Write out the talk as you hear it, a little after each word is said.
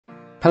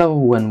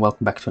Hello and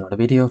welcome back to another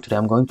video. Today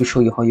I'm going to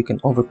show you how you can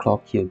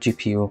overclock your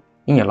GPU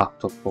in your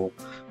laptop or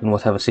in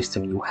whatever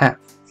system you have.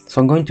 So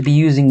I'm going to be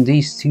using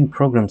these two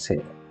programs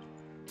here.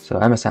 So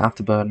MSI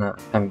AfterBurner,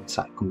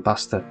 MSI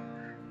Kombustor,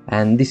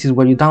 and this is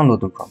where you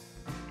download them from.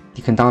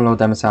 You can download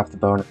MSI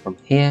AfterBurner from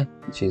here,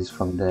 which is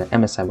from the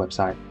MSI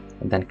website,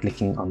 and then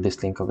clicking on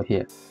this link over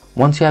here.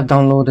 Once you have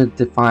downloaded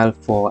the file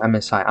for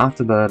MSI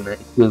AfterBurner,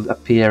 it will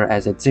appear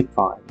as a zip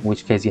file, in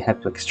which case you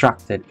have to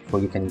extract it before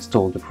you can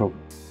install the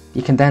program.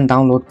 You can then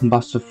download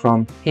Kombustor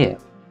from here.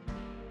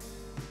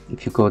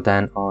 If you go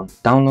then on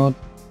download,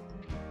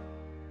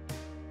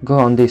 go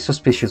on the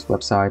suspicious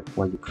website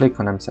where you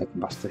click on MSI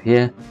Kombustor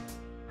here,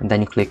 and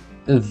then you click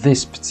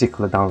this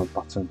particular download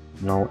button,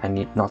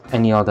 not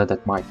any other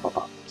that might pop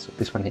up. So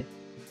this one here.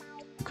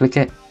 You click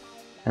it,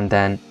 and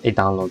then a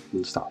download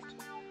will start.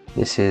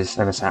 This is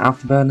MSI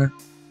AfterBurner,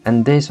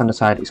 and this on the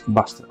side is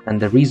Kombustor. And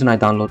the reason I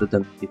downloaded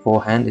them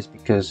beforehand is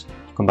because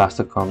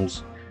Kombustor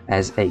comes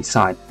as a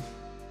side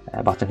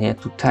button here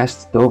to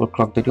test the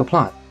overclock that you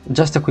apply.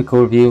 Just a quick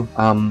overview.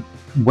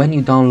 When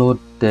you download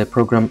the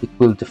program, it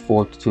will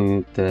default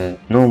to the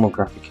normal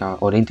graphic card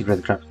or the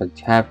integrated graphic card that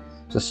you have.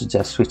 So I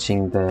suggest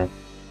switching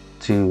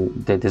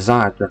to the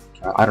desired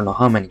graphic card. I don't know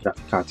how many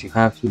graphic cards you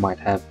have. You might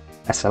have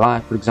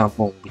SLI, for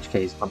example, in which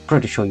case I'm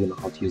pretty sure you know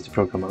how to use the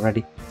program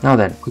already. Now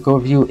then, quick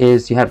overview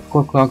is you have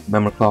core clock,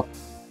 memory clock,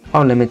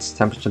 power limits,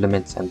 temperature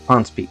limits, and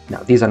fan speed.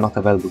 Now these are not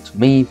available to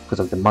me because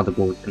of the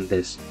motherboard in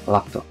this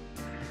laptop.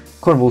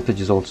 Core voltage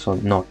is also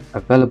not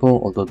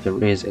available, although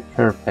there is a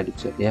curve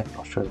editor here.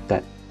 Not sure if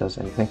that does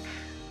anything.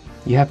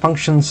 You have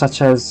functions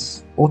such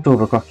as auto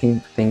overclocking,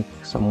 I think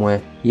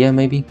somewhere here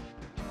maybe,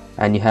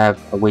 and you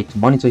have a way to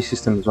monitor your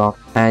system as well,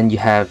 and you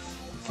have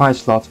 5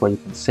 slots where you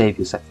can save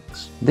your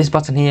settings. This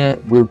button here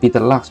will be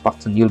the last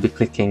button you'll be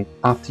clicking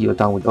after you're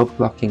done with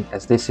overclocking,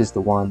 as this is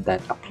the one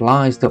that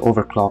applies the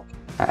overclock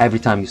every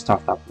time you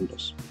start up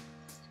Windows.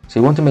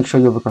 So you want to make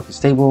sure your overclock is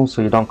stable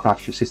so you don't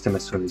crash your system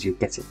as soon as you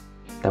get it.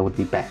 That would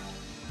be bad.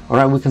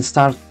 Alright, we can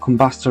start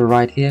Kombustor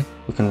right here.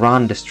 We can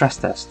run the stress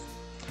test.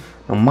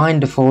 Now mine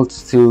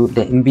defaults to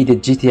the NVIDIA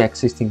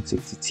GTX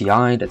 1660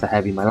 Ti that I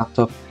have in my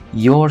laptop.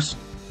 Yours,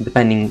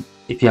 depending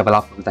if you have a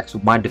laptop with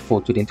actually, might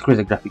default to the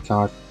integrated graphic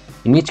card.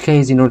 In which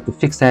case, in order to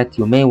fix that,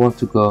 you may want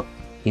to go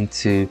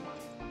into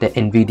the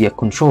NVIDIA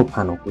control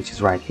panel, which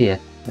is right here,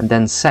 and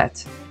then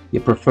set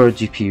your preferred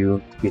GPU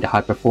to be the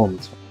high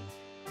performance one.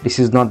 This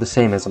is not the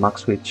same as a Mac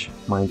switch,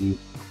 mind you.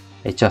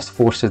 It just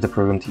forces the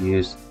program to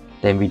use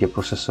the NVIDIA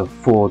processor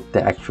for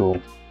the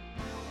actual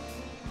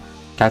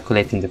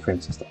calculating the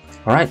frames and stuff.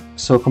 Alright,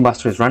 so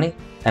Kombustor is running,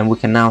 and we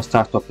can now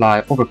start to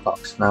apply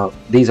overclocks. Now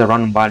these are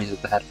random values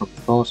that I had from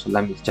before, so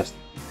let me just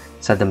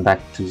set them back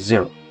to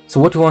 0.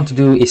 So what we want to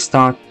do is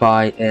start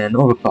by an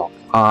overclock.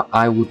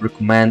 I would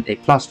recommend a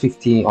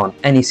 +50 on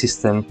any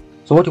system.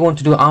 So what you want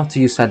to do after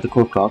you set the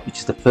core clock, which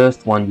is the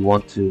first one you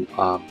want to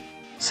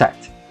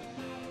set.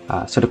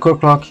 So the core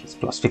clock is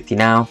 +50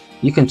 now.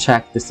 You can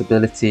check the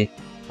stability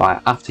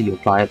after you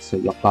apply it, so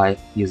you apply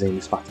using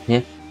this button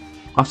here.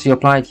 After you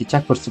apply it, you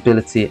check for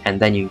stability, and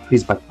then you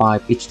increase by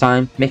 5 each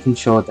time, making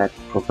sure that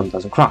the program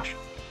doesn't crash.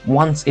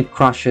 Once it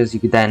crashes,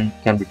 you then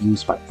can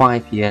reduce by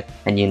 5 here,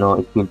 and you know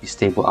it will be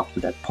stable up to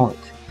that point.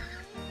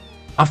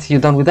 After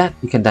you're done with that,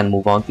 you can then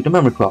move on to the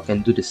memory clock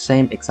and do the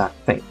same exact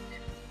thing.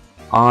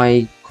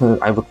 I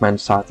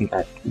recommend starting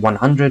at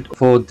 100.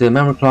 For the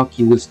memory clock,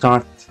 you will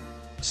start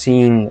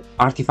seeing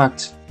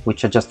artifacts,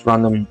 which are just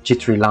random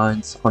jittery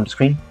lines on the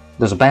screen.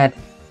 Those are bad.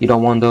 You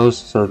don't want those,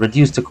 so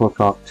reduce the core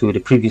clock to the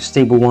previous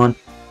stable one,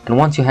 and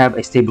once you have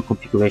a stable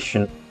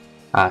configuration,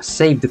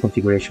 save the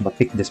configuration by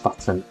clicking this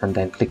button and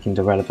then clicking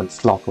the relevant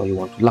slot where you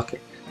want to lock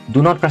it.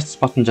 Do not press this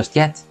button just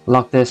yet,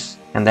 lock this,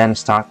 and then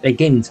start a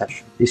gaming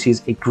session. This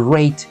is a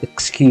great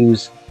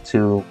excuse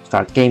to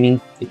start gaming.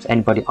 If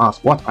anybody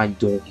asks what I'm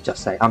doing, you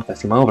just say, I'm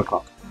testing my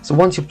overclock. So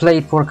once you play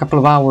it for a couple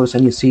of hours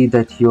and you see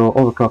that your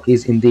overclock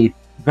is indeed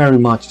very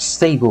much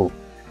stable,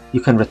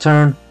 you can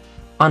return,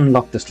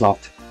 unlock the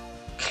slot,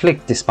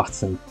 click this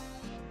button,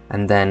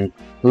 and then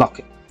lock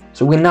it.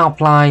 So we now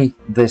apply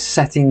the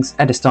settings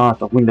at the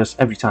start of Windows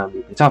every time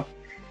we boot up,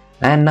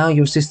 and now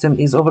your system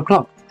is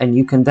overclocked, and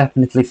you can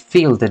definitely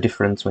feel the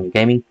difference when you're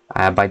gaming.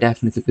 By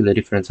definitely feel the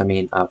difference, I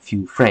mean a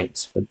few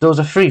frames, but those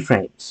are free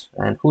frames,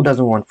 and who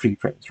doesn't want free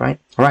frames, right?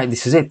 Alright,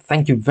 this is it.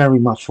 Thank you very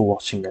much for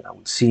watching, and I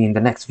will see you in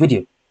the next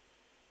video.